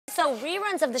So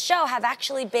reruns of the show have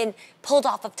actually been pulled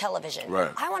off of television.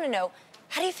 Right. I want to know,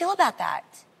 how do you feel about that?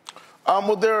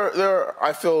 Well,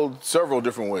 I feel several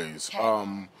different ways.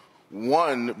 Okay.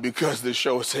 One, because this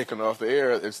show is taken off the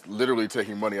air, it's literally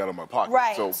taking money out of my pocket.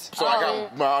 Right. So I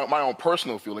got my own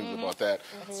personal feelings about that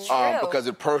because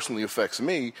it personally affects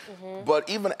me. But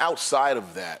even outside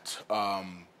of that,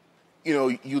 you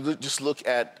know, just look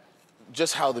at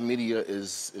just how the media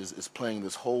is playing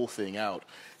this whole thing out.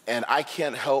 And I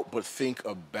can't help but think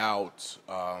about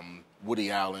Woody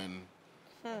Allen,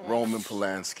 Roman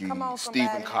Polanski,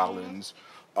 Stephen Collins,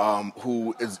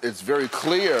 who it's very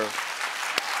clear,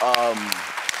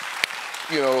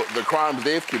 you know, the crimes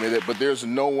they've committed, but there's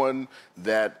no one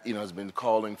that, you know, has been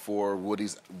calling for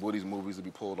Woody's movies to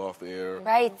be pulled off the air.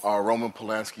 Right. Roman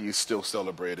Polanski is still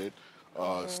celebrated.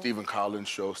 Stephen Collins'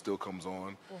 show still comes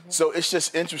on. So it's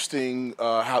just interesting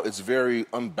how it's very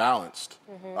unbalanced.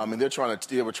 I mean, they were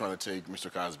trying to take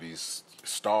Mr. Cosby's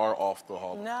star off the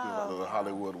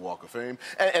Hollywood Walk of Fame.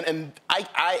 And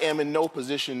I am in no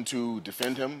position to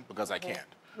defend him because I can't.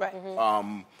 Right.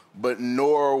 But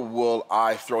nor will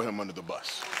I throw him under the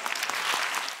bus.